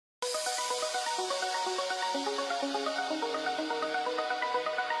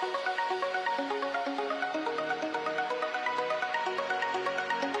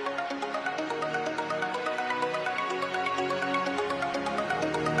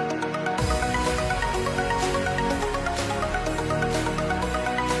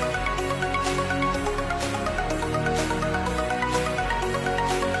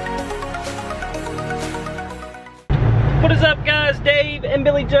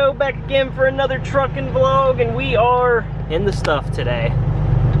man Billy Joe back again for another trucking vlog, and we are in the stuff today.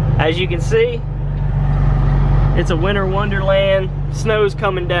 As you can see, it's a winter wonderland. Snow's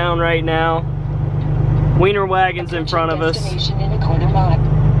coming down right now. Wiener wagons in front of us.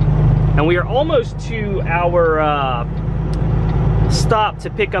 And we are almost to our stop to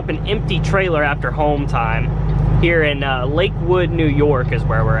pick up an empty trailer after home time. Here in Lakewood, New York is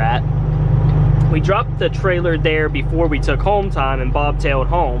where we're at. We dropped the trailer there before we took home time and bobtailed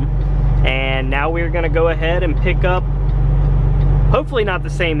home. And now we're gonna go ahead and pick up, hopefully not the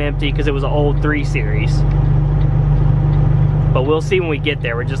same empty because it was an old 3 Series. But we'll see when we get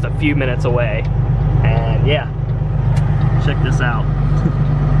there. We're just a few minutes away. And yeah, check this out.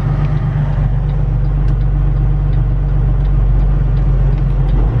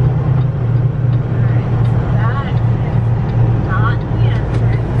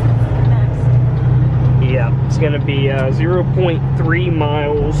 It's gonna be 0.3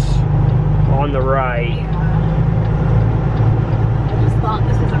 miles on the right. Yeah. I just thought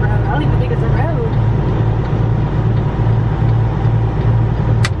this was a road. I don't even think it's a road.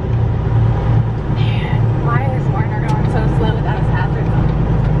 Man, why is Warner going so slow without his hazards on?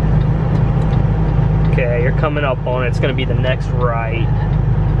 Okay, you're coming up on it. It's gonna be the next right.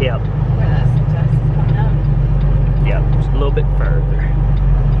 Yep. Where that's just coming up. Yep, just a little bit further.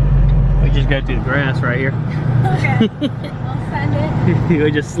 We just go through the grass right here. Okay, I'll send it.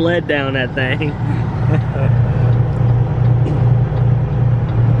 We just sled down that thing.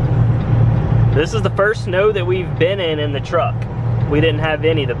 This is the first snow that we've been in the truck. We didn't have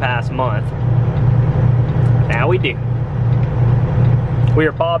any the past month. Now we do. We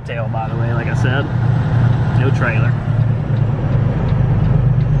are bobtail, by the way, like I said. No trailer.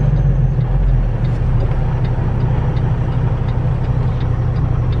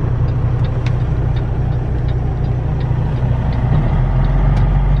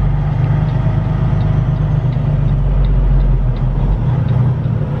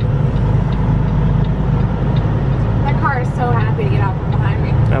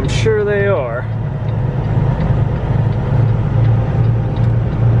 I'm sure they are. I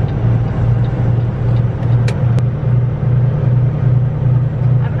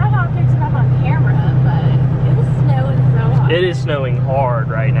don't know how it picks it up on camera, but it is snowing so hard. It is snowing hard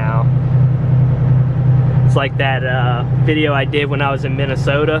right now. It's like that video I did when I was in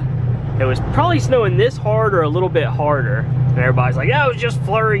Minnesota. It was probably snowing this hard or a little bit harder. And everybody's like, that was just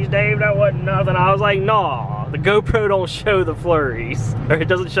flurries, Dave, that wasn't nothing. I was like, nah. The GoPro don't show the flurries, or it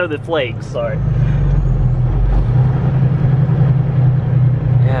doesn't show the flakes, sorry.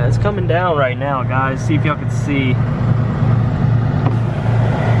 Yeah, it's coming down right now, guys. See if y'all can see.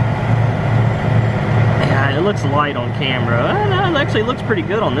 Yeah, it looks light on camera. It actually looks pretty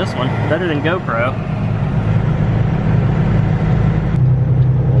good on this one, better than GoPro.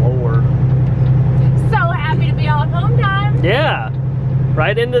 Lord. So happy to be on home time. Yeah,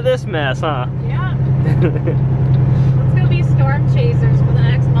 right into this mess, huh? Yeah. Let's go be storm chasers for the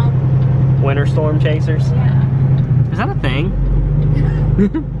next month. Winter storm chasers? Yeah. Is that a thing?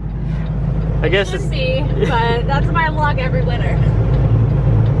 I guess it should be, but that's my luck every winter.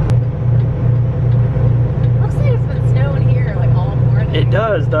 Looks like it's been snowing here like all morning. It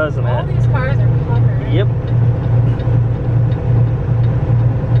does, doesn't it? All these cars are covered. Yep.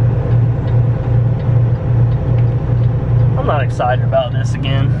 I'm not excited about this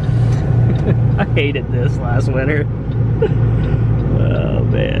again. I hated this last winter. Oh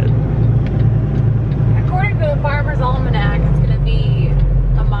man. According to the Farmer's Almanac, it's going to be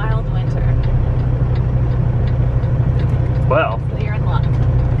a mild winter. Well, so you're in luck.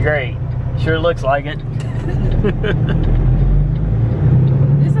 Great. Sure looks like it.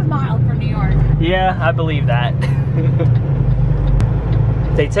 This is mild for New York. Yeah, I believe that.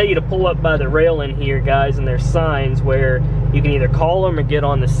 They tell you to pull up by the railing here, guys, and there's signs where you can either call them or get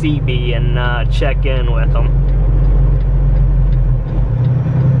on the CB and check in with them.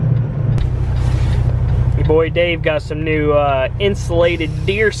 Your boy Dave got some new insulated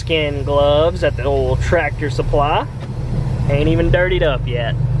deerskin gloves at the old Tractor Supply. Ain't even dirtied up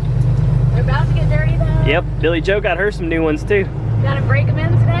yet. They're about to get dirty though. Yep, Billy Joe got her some new ones too. Gotta break them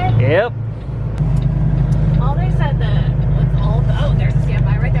in today? Yep. Oh, they said that. Oh, there's a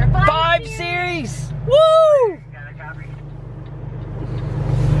standby right there. 5 Series! Woo!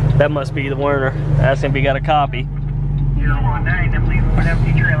 That must be the Werner. Ask him if he got a copy. 019, I'm leaving with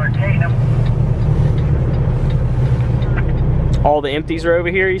empty trailer, Tatum. All the empties are over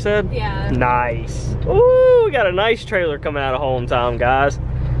here, you said? Yeah. Nice. Ooh, we got a nice trailer coming out of home time, guys.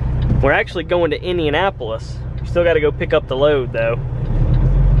 We're actually going to Indianapolis. Still got to go pick up the load, though.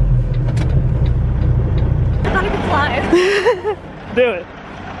 I thought it could fly. Do it.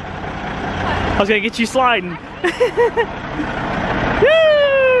 I was gonna get you sliding. Woo!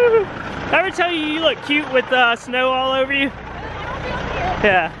 Ever tell you you look cute with snow all over you?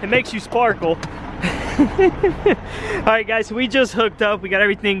 Yeah, it makes you sparkle. Alright guys, so we just hooked up. We got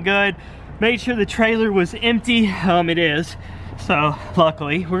everything good. Made sure the trailer was empty. It is. So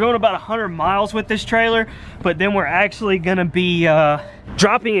luckily, we're going about 100 miles with this trailer, but then we're actually gonna be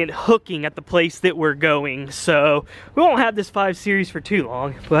dropping it hooking at the place that we're going. So we won't have this 5 Series for too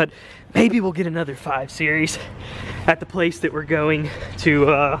long, but maybe we'll get another 5 Series at the place that we're going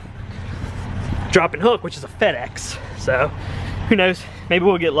to drop and hook, which is a FedEx. So who knows, maybe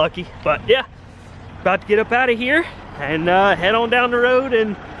we'll get lucky. But yeah, about to get up out of here and head on down the road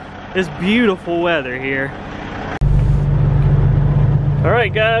in this beautiful weather here. All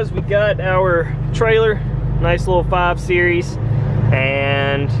right guys, we got our trailer, nice little 5 Series,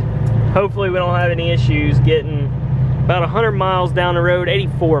 and hopefully we don't have any issues getting about 100 miles down the road,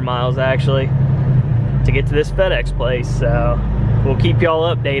 84 miles actually, to get to this FedEx place. So we'll keep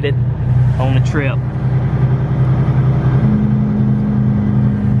y'all updated on the trip.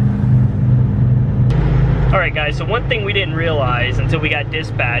 Alright guys, so one thing we didn't realize until we got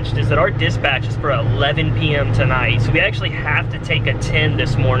dispatched is that our dispatch is for 11 p.m. tonight. So we actually have to take a 10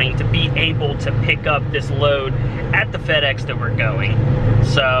 this morning to be able to pick up this load at the FedEx that we're going.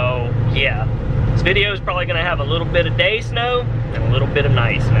 So yeah, this video is probably gonna have a little bit of day snow and a little bit of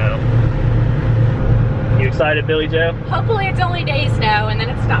night snow. You excited, Billy Joe? Hopefully it's only day snow and then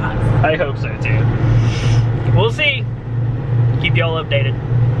it stops. I hope so too. We'll see. Keep y'all updated.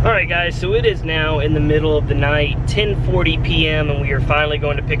 Alright guys, so it is now in the middle of the night, 10:40 p.m. and we are finally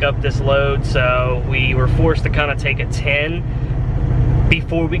going to pick up this load. So we were forced to kind of take a 10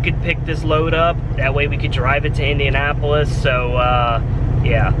 before we could pick this load up. That way we could drive it to Indianapolis. So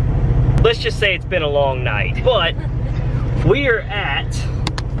yeah, let's just say it's been a long night. But we are at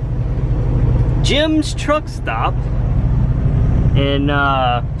Jim's Truck Stop in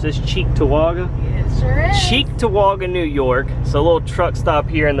is this Cheektowaga? It sure is. Cheektowaga, New York. It's a little truck stop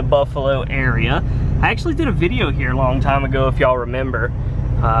here in the Buffalo area. I actually did a video here a long time ago, if y'all remember,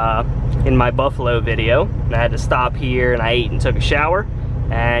 in my Buffalo video. And I had to stop here and I ate and took a shower.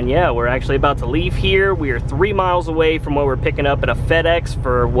 And yeah, we're actually about to leave here. We are 3 miles away from what we're picking up at a FedEx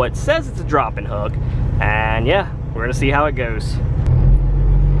for what says it's a drop and hook. And yeah, we're gonna see how it goes.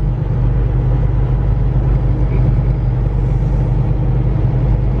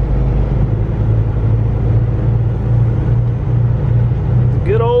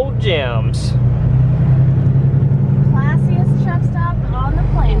 Good old Jim's. Classiest truck stop on the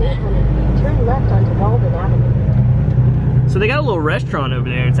planet. Turn left onto Walden Avenue. So they got a little restaurant over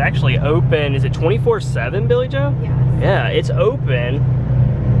there. It's actually open. Is it 24/7, Billy Joe? Yes. Yeah, it's open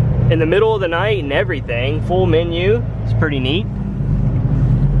in the middle of the night and everything. Full menu. It's pretty neat.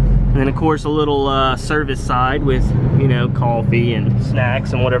 And then of course a little service side with, you know, coffee and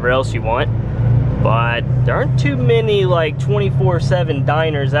snacks and whatever else you want. But there aren't too many like 24/7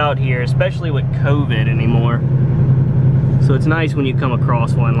 diners out here, especially with COVID anymore. So it's nice when you come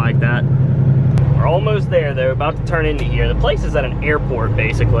across one like that. We're almost there though, about to turn into here. The place is at an airport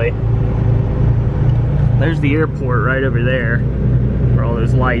basically. There's the airport right over there, where all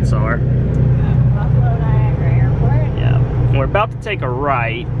those lights are. Buffalo Niagara Airport. Yeah, and we're about to take a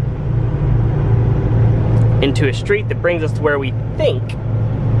right into a street that brings us to where we think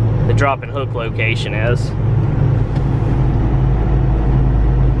the drop and hook location is.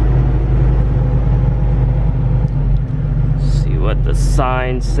 See what the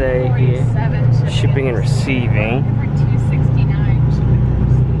signs say here. 47 Shipping and receiving. Number 269 shipping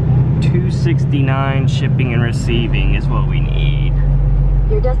and receiving. 269 shipping and receiving is what we need.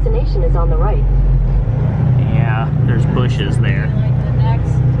 Your destination is on the right. Yeah, there's bushes there. Like the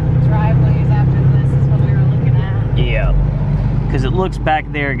next driveways after this is what we were looking at. Yeah. Because it looks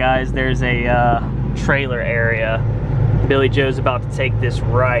back there, guys, there's a trailer area. Billy Joe's about to take this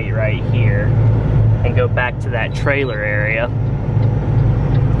right here and go back to that trailer area.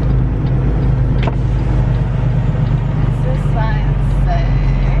 What's this sign say?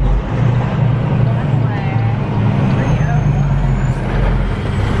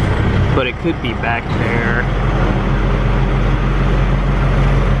 But it could be back there.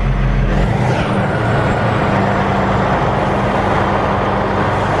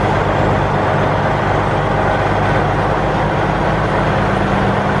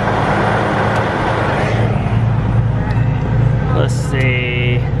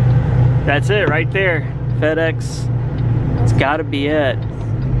 That's it right there. FedEx. It's gotta be it.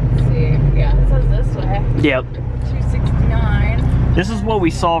 Let's see. Yeah, it says this way. Yep. 269. This is what we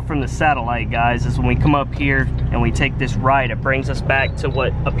saw from the satellite, guys, is when we come up here and we take this right, it brings us back to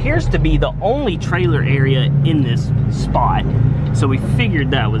what appears to be the only trailer area in this spot. So we figured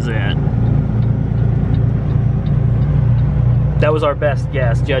that was it. That was our best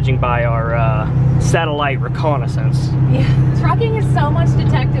guess, judging by our satellite reconnaissance. Yeah, trucking is so much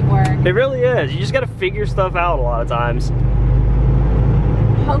detective work. It really is. You just gotta figure stuff out a lot of times.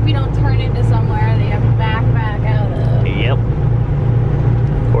 Hope you don't turn into somewhere that you have to back out of. Yep.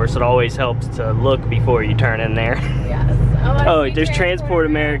 Of course, it always helps to look before you turn in there. Yes. Oh, there's Transport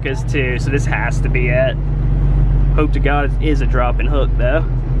Americas too, so this has to be it. Hope to God it is a drop and hook though.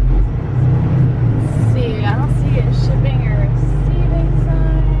 Let's see, I don't see a shipping or receiving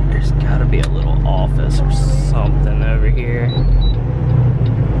sign. There's gotta be a little office or something over here.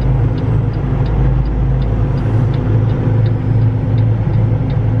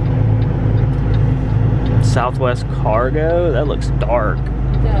 Southwest Cargo? That looks dark.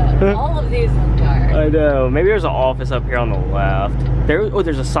 All of these look dark. I know. Maybe there's an office up here on the left.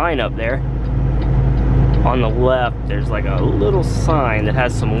 There's a sign up there. On the left, there's like a little sign that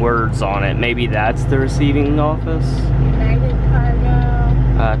has some words on it. Maybe that's the receiving office. United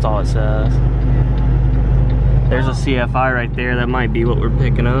Cargo. That's all it says. There's a CFI right there. That might be what we're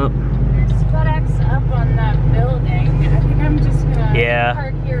picking up. There's FedEx up on that building. I think I'm just gonna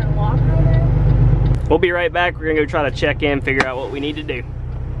park here and walk over. We'll be right back. We're gonna go try to check in, figure out what we need to do.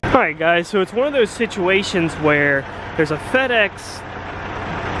 All right, guys, so it's one of those situations where there's a FedEx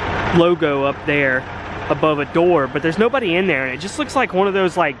logo up there above a door, but there's nobody in there, and it just looks like one of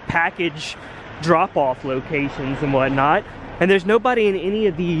those like package drop-off locations and whatnot, and there's nobody in any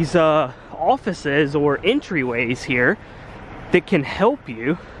of these offices or entryways here that can help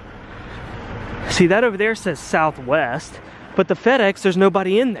you. See, that over there says Southwest, but the FedEx, there's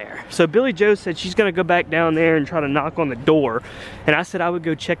nobody in there. So Billy Joe said she's gonna go back down there and try to knock on the door. And I said I would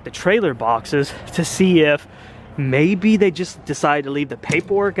go check the trailer boxes to see if maybe they just decided to leave the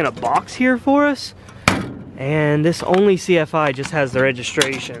paperwork in a box here for us. And this only CFI just has the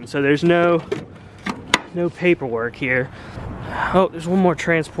registration. So there's no paperwork here. Oh, there's one more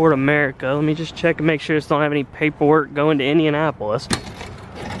Transport America. Let me just check and make sure this don't have any paperwork going to Indianapolis.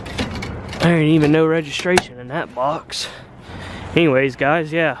 There ain't even no registration in that box. Anyways,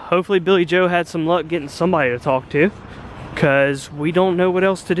 guys, yeah, hopefully Billy Joe had some luck getting somebody to talk to, because we don't know what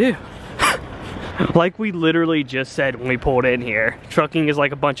else to do. Like we literally just said when we pulled in here, trucking is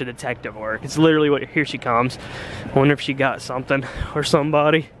like a bunch of detective work. It's literally what, here she comes. I wonder if she got something or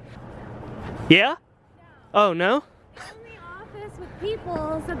somebody. Yeah? Oh, no? I'm in the office with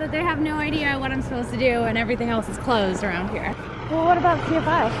people so that they have no idea what I'm supposed to do and everything else is closed around here. Well, what about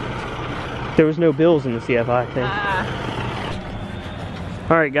CFI? There was no bills in the CFI thing.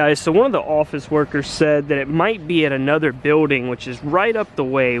 Alright guys, so one of the office workers said that it might be at another building, which is right up the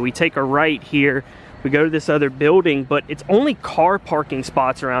way. We take a right here, we go to this other building, but it's only car parking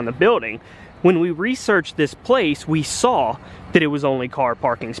spots around the building. When we researched this place, we saw that it was only car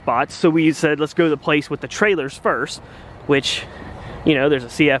parking spots, so we said let's go to the place with the trailers first, which, you know, there's a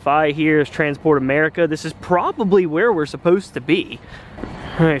CFI here, there's Transport America. This is probably where we're supposed to be.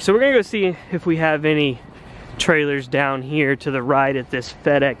 Alright, so we're gonna go see if we have any trailers down here to the right at this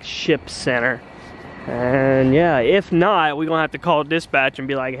FedEx ship center. And yeah, if not, we're gonna have to call dispatch and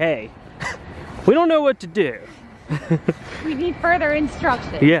be like, hey, we don't know what to do. We need further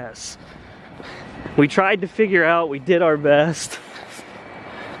instructions. Yes. We tried to figure out, we did our best.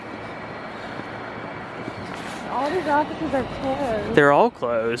 All these offices are closed. They're all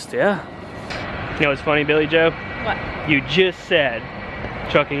closed, yeah. You know what's funny, Billy Joe? What? You just said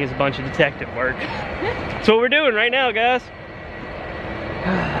trucking is a bunch of detective work. That's what we're doing right now, guys.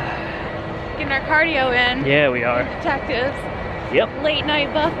 Getting our cardio in. Yeah, we are. Detectives. Yep. Late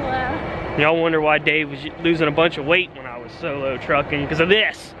night Buffalo. Y'all wonder why Dave was losing a bunch of weight when I was solo trucking, because of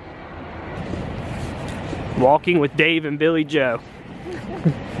this. Walking with Dave and Billy Joe.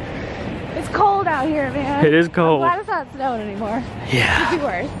 It's cold out here, man. It is cold. I'm glad it's not snowing anymore. Yeah. Could be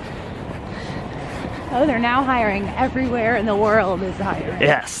worse. Oh, they're now hiring. Everywhere in the world is hiring.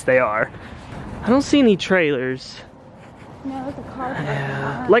 Yes, they are. I don't see any trailers. No, it's a car.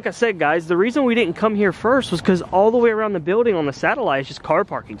 Yeah. Like I said, guys, the reason we didn't come here first was because all the way around the building on the satellite is just car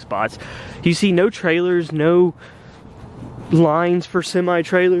parking spots. You see no trailers, no lines for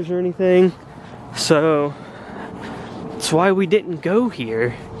semi-trailers or anything. So that's why we didn't go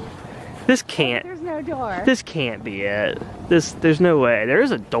here. This can't. There's no door. This can't be it. There's no way. There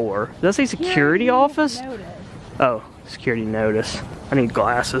is a door. Does that say security office? Notice. Oh, security notice. I need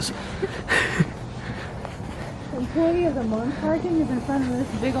glasses. Employee of the month parking is in front of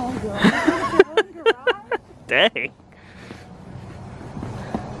this big old garage. Dang.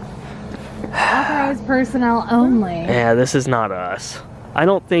 Authorized personnel only. Yeah, this is not us. I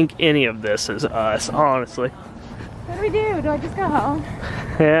don't think any of this is us, honestly. What do we do? Do I just go home?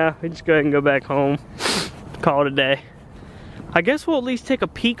 Yeah, we just go ahead and go back home. Call it a day. I guess we'll at least take a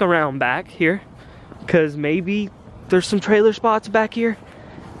peek around back here, because maybe there's some trailer spots back here,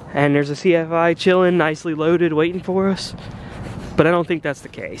 and there's a CFI chilling, nicely loaded, waiting for us. But I don't think that's the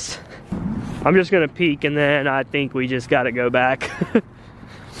case. I'm just gonna peek, and then I think we just gotta go back.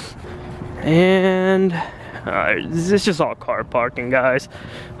 And it's just all car parking, guys.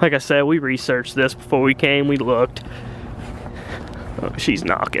 Like I said, we researched this before we came. We looked. Oh, she's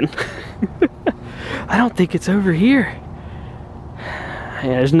knocking. I don't think it's over here. Yeah,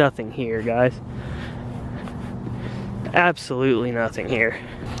 there's nothing here, guys. Absolutely nothing here.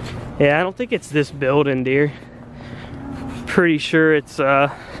 Yeah, I don't think it's this building, dear. Pretty sure it's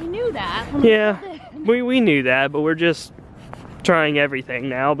We knew that. yeah, we knew that, but we're just trying everything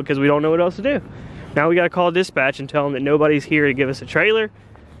now because we don't know what else to do. Now we gotta call dispatch and tell them that nobody's here to give us a trailer.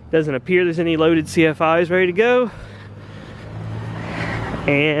 Doesn't appear there's any loaded CFIs ready to go.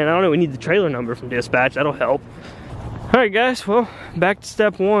 And I don't know, we need the trailer number from dispatch, that'll help. All right guys, well, back to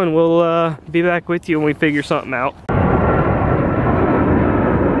step one. We'll be back with you when we figure something out.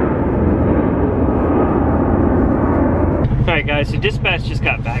 Alright guys, so dispatch just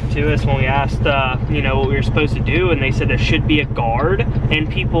got back to us when we asked, you know, what we were supposed to do, and they said there should be a guard and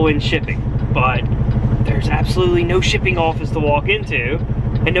people in shipping. But there's absolutely no shipping office to walk into,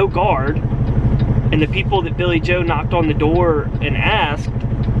 and no guard. And the people that Billy Joe knocked on the door and asked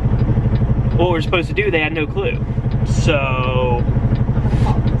what we're supposed to do, they had no clue. So,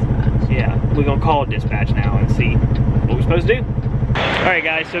 yeah, we're gonna call dispatch now and see what we're supposed to do. Alright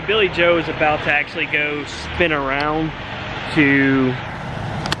guys, so Billy Joe is about to actually go spin around to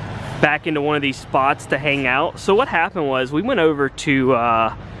back into one of these spots to hang out. So what happened was we went over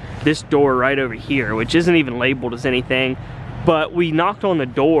to this door right over here, which isn't even labeled as anything, but we knocked on the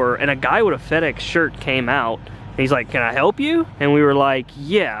door and a guy with a FedEx shirt came out and he's like, "Can I help you?" And we were like,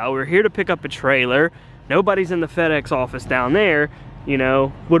 "Yeah, we're here to pick up a trailer. Nobody's in the FedEx office down there. You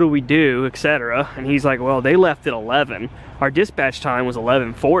know, what do we do, etc." And he's like, "Well, they left at 11. Our dispatch time was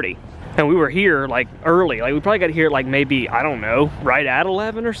 11:40. And we were here like early. Like we probably got here like maybe, I don't know, right at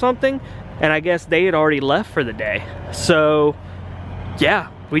 11 or something. And I guess they had already left for the day. So yeah,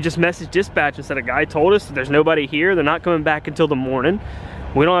 we just messaged dispatch and said a guy told us that there's nobody here. They're not coming back until the morning.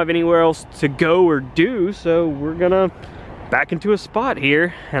 We don't have anywhere else to go or do, so we're gonna back into a spot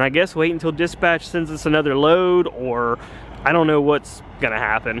here. And I guess wait until dispatch sends us another load, or I don't know what's gonna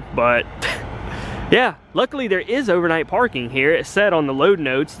happen, but yeah, luckily there is overnight parking here. It said on the load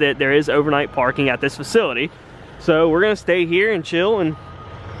notes that there is overnight parking at this facility. So we're gonna stay here and chill and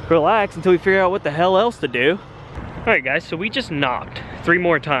relax until we figure out what the hell else to do. All right guys, so we just knocked 3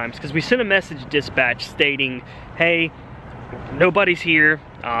 more times because we sent a message to dispatch stating, hey, nobody's here.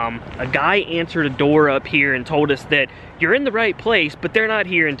 A guy answered a door up here and told us that you're in the right place, but they're not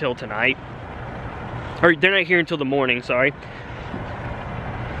here until tonight. Or they're not here until the morning, sorry.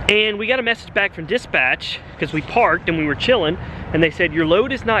 And we got a message back from dispatch because we parked and we were chilling, and they said your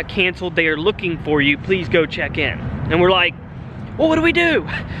load is not canceled, they are looking for you, please go check in. And we're like, well, what do we do?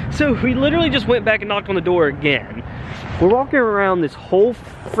 So we literally just went back and knocked on the door again. We're walking around this whole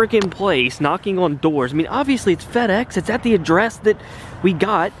freaking place knocking on doors. I mean, obviously it's FedEx, it's at the address that we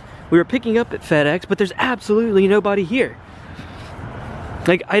got. We were picking up at FedEx, but there's absolutely nobody here.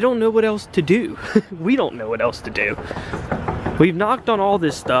 Like, I don't know what else to do. We don't know what else to do. We've knocked on all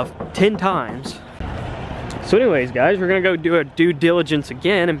this stuff 10 times. So anyways, guys, we're gonna go do a due diligence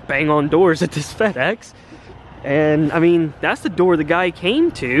again and bang on doors at this FedEx. And I mean, that's the door the guy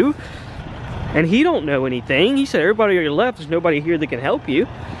came to. And he don't know anything. He said, everybody already left, there's nobody here that can help you.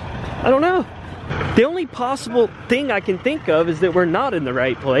 I don't know. The only possible thing I can think of is that we're not in the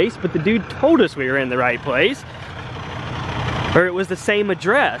right place, but the dude told us we were in the right place. Or it was the same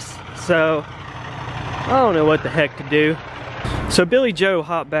address. So, I don't know what the heck to do. So Billy Joe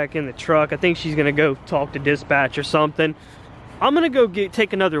hopped back in the truck. I think she's gonna go talk to dispatch or something. I'm gonna go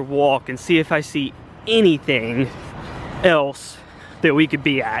take another walk and see if I see anything else that we could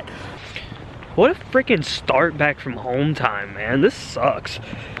be at. What a freaking start back from home time, man. This sucks.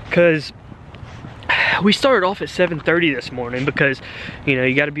 Cause we started off at 7:30 this morning because, you know,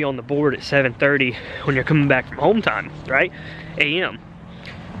 you gotta be on the board at 7:30 when you're coming back from home time, right? AM.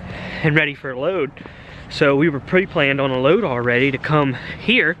 And ready for a load. So we were pre-planned on a load already to come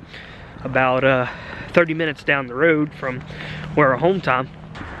here about 30 minutes down the road from where our home time.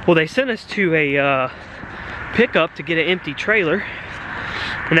 Well, they sent us to a pickup to get an empty trailer,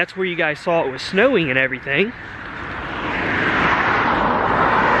 and that's where you guys saw it was snowing and everything.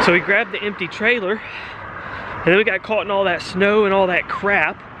 So we grabbed the empty trailer, and then we got caught in all that snow and all that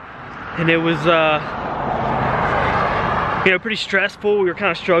crap, and it was you know, pretty stressful. We were kind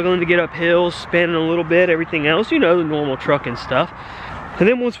of struggling to get up hills, spinning a little bit, everything else, you know, the normal trucking stuff. And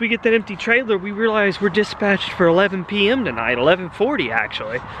then once we get that empty trailer, we realized we're dispatched for 11 p.m. tonight, 11:40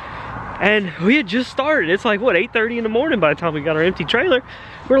 actually. And we had just started. It's like, what, 8:30 in the morning by the time we got our empty trailer.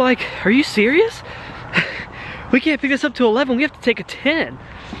 We're like, are you serious? We can't pick this up till 11, we have to take a 10.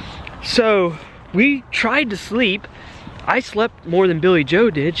 So we tried to sleep. I slept more than Billy Joe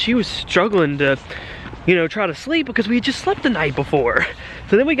did. She was struggling to, you know, try to sleep because we had just slept the night before.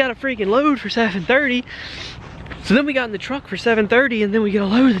 So then we got a freaking load for 7:30. So then we got in the truck for 7:30, and then we get a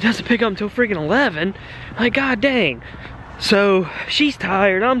load that doesn't pick up until freaking 11. Like, god dang. So she's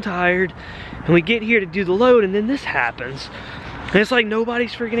tired, I'm tired, and we get here to do the load, and then this happens. And it's like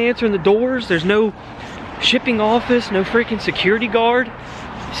nobody's freaking answering the doors. There's no shipping office, no freaking security guard.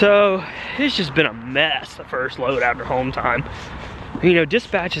 So it's just been a mess, the first load after home time. You know,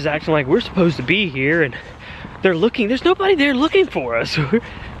 dispatch is acting like we're supposed to be here, and they're looking, there's nobody there looking for us.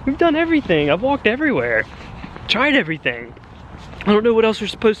 We've done everything. I've walked everywhere, tried everything. I don't know what else we're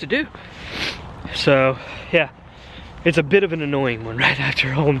supposed to do. So yeah, it's a bit of an annoying one right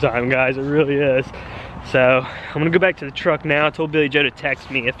after home time, guys. It really is. So I'm gonna go back to the truck now. I told Billy Joe to text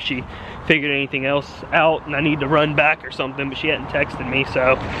me if she figured anything else out and I need to run back or something, but she hadn't texted me,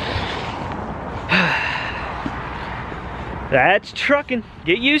 so that's trucking.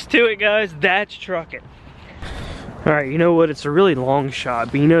 Get used to it, guys. That's trucking. All right, you know what? It's a really long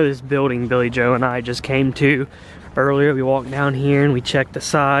shot, but you know this building Billy Joe and I just came to earlier. We walked down here and we checked the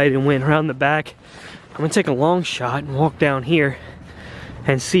side and went around the back. I'm gonna take a long shot and walk down here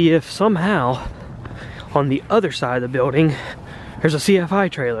and see if somehow on the other side of the building there's a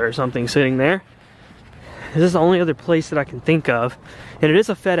CFI trailer or something sitting there. This is the only other place that I can think of, and it is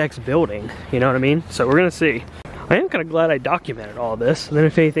a FedEx building, you know what I mean? So we're gonna see. I am kind of glad I documented all this, and then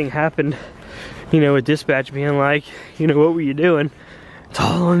if anything happened, you know, with dispatch being like, you know, what were you doing? It's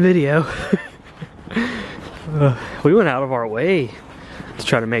all on video. We went out of our way to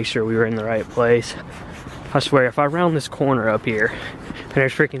try to make sure we were in the right place. I swear, if I round this corner up here and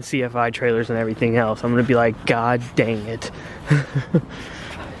there's freaking CFI trailers and everything else, I'm gonna be like, god dang it.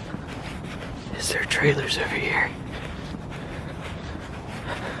 Is there trailers over here?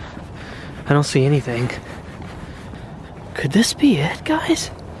 I don't see anything. Could this be it,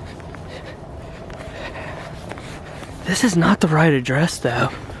 guys? This is not the right address though.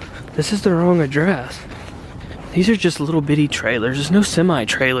 This is the wrong address. These are just little bitty trailers. There's no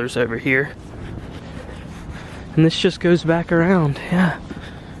semi-trailers over here. And this just goes back around.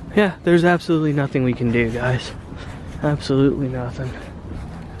 Yeah, there's absolutely nothing we can do, guys. Absolutely nothing.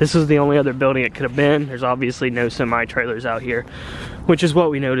 This is the only other building it could have been. There's obviously no semi-trailers out here, which is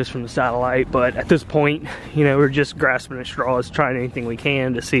what we noticed from the satellite. But at this point, you know, we're just grasping at straws, trying anything we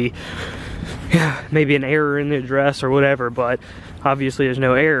can to see, yeah, maybe an error in the address or whatever. But obviously there's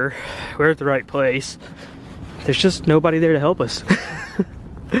no error. We're at the right place. There's just nobody there to help us.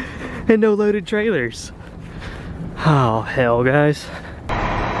 And no loaded trailers. Oh, hell, guys.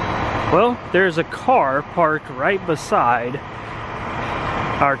 Well, there's a car parked right beside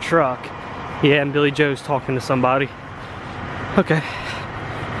our truck. Yeah, and Billy Joe's talking to somebody. Okay.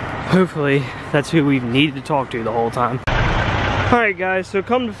 Hopefully, that's who we've needed to talk to the whole time. Alright, guys, so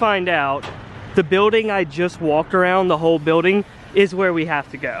come to find out, the building I just walked around, the whole building, is where we have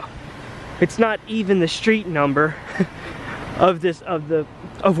to go. It's not even the street number of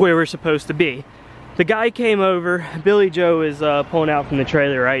where we're supposed to be. The guy came over. Billy Joe is pulling out from the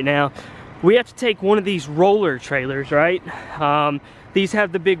trailer right now. We have to take one of these roller trailers, right? These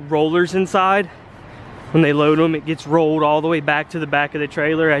have the big rollers inside. When they load them, it gets rolled all the way back to the back of the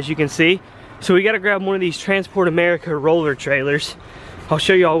trailer, as you can see. So we gotta grab one of these Transport America roller trailers. I'll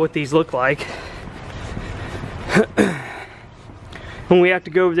show you all what these look like. And we have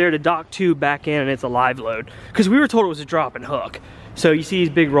to go over there to dock 2 back in, and it's a live load. Because we were told it was a drop and hook. So you see these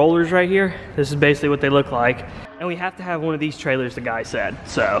big rollers right here? This is basically what they look like. And we have to have one of these trailers, the guy said,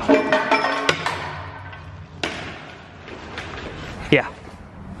 so. Yeah.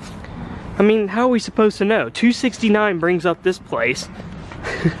 I mean, how are we supposed to know? 269 brings up this place.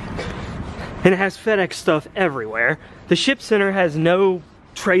 And it has FedEx stuff everywhere. The ship center has no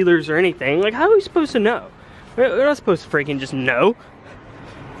trailers or anything. Like, how are we supposed to know? We're not supposed to freaking just know.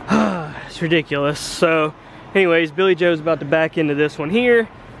 It's ridiculous. So, anyways, Billy Joe's about to back into this one here.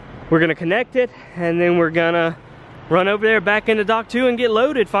 We're gonna connect it, and then we're gonna run over there back into dock 2 and get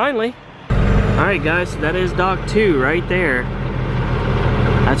loaded finally. Alright guys, so that is dock 2 right there.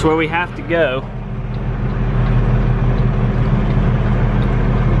 That's where we have to go.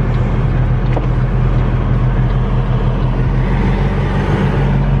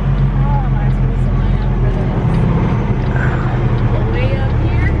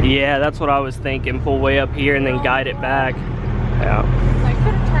 Yeah, that's what I was thinking. Pull way up here and then guide it back. Yeah. So I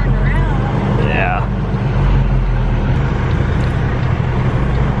could have turned around. Yeah.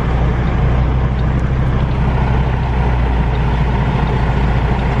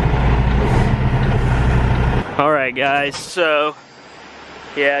 All right, guys, so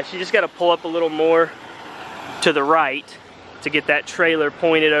yeah, she just got to pull up a little more to the right to get that trailer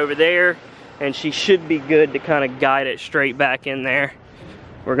pointed over there, and she should be good to kind of guide it straight back in there.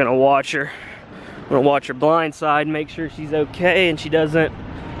 We're gonna watch her. We're gonna watch her blind side, make sure she's okay and she doesn't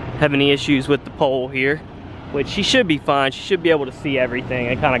have any issues with the pole here, which she should be fine. She should be able to see everything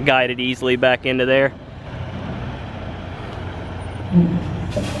and kind of guide it easily back into there.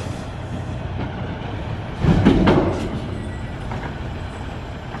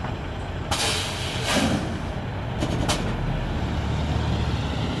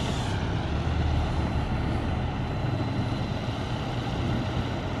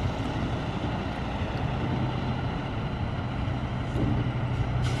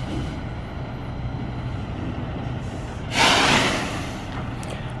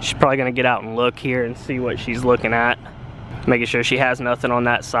 She's probably gonna get out and look here and see what she's looking at. Making sure she has nothing on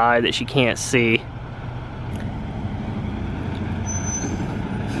that side that she can't see.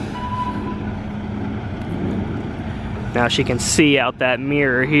 Now she can see out that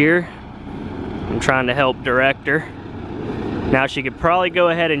mirror here. I'm trying to help direct her. Now she could probably go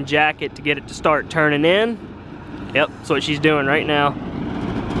ahead and jack it to get it to start turning in. Yep, that's what she's doing right now.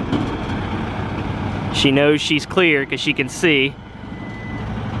 She knows she's clear because she can see.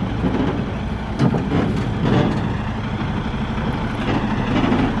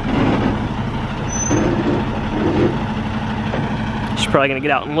 Probably gonna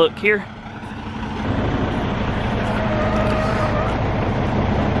get out and look here.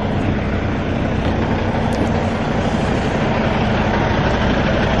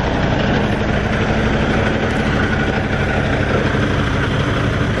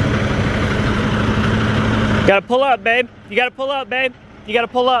 Gotta pull up, babe. You gotta pull up, babe. You gotta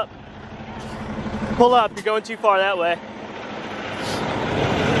pull up. Pull up, you're going too far that way.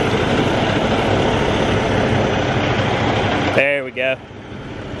 There we go.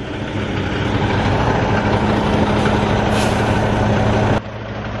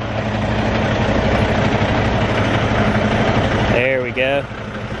 There we go.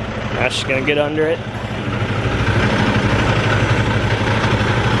 Now she's gonna get under it.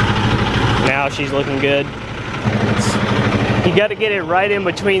 Now she's looking good. You got to get it right in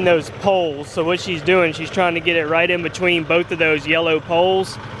between those poles. So what she's doing, she's trying to get it right in between both of those yellow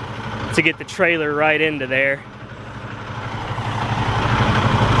poles to get the trailer right into there.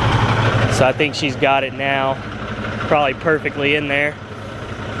 So I think she's got it now, probably perfectly in there.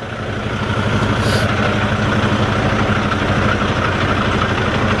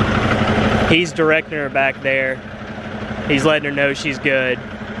 He's directing her back there. He's letting her know she's good.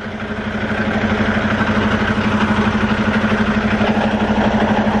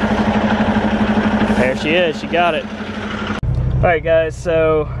 There she is, she got it. All right guys,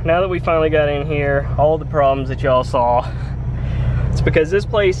 so now that we finally got in here, all the problems that y'all saw, it's because this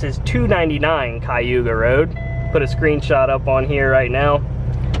place is 299 Cayuga Road. Put a screenshot up on here right now.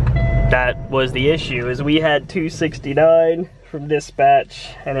 That was the issue, is we had 269 from dispatch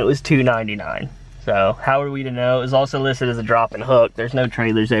and it was 299. So how are we to know? It was also listed as a drop and hook. There's no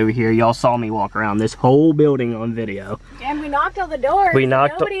trailers over here. Y'all saw me walk around this whole building on video. And we knocked on the doors.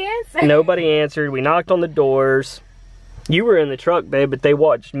 Nobody answered. Nobody answered. We knocked on the doors. You were in the truck, babe, but they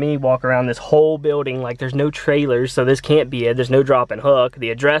watched me walk around this whole building like there's no trailers, so this can't be it. There's no drop and hook. The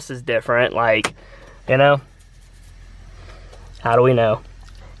address is different, like, you know? How do we know?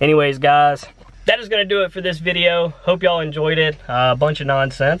 Anyways, guys, that is gonna do it for this video. Hope y'all enjoyed it. A bunch of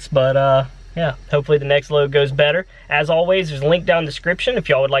nonsense, but yeah, hopefully the next load goes better. As always, there's a link down in the description if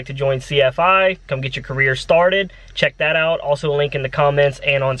y'all would like to join CFI, come get your career started. Check that out. Also a link in the comments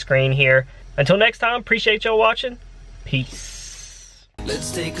and on screen here. Until next time, appreciate y'all watching. Peace.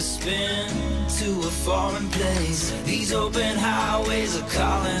 Let's take a spin to a foreign place. These open highways are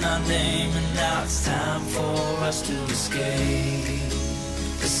calling our name, and now it's time for us to escape.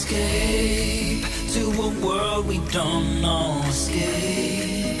 Escape to a world we don't know.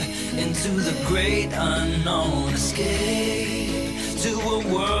 Escape into the great unknown. Escape to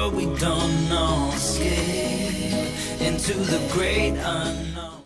a world we don't know. Escape into the great unknown.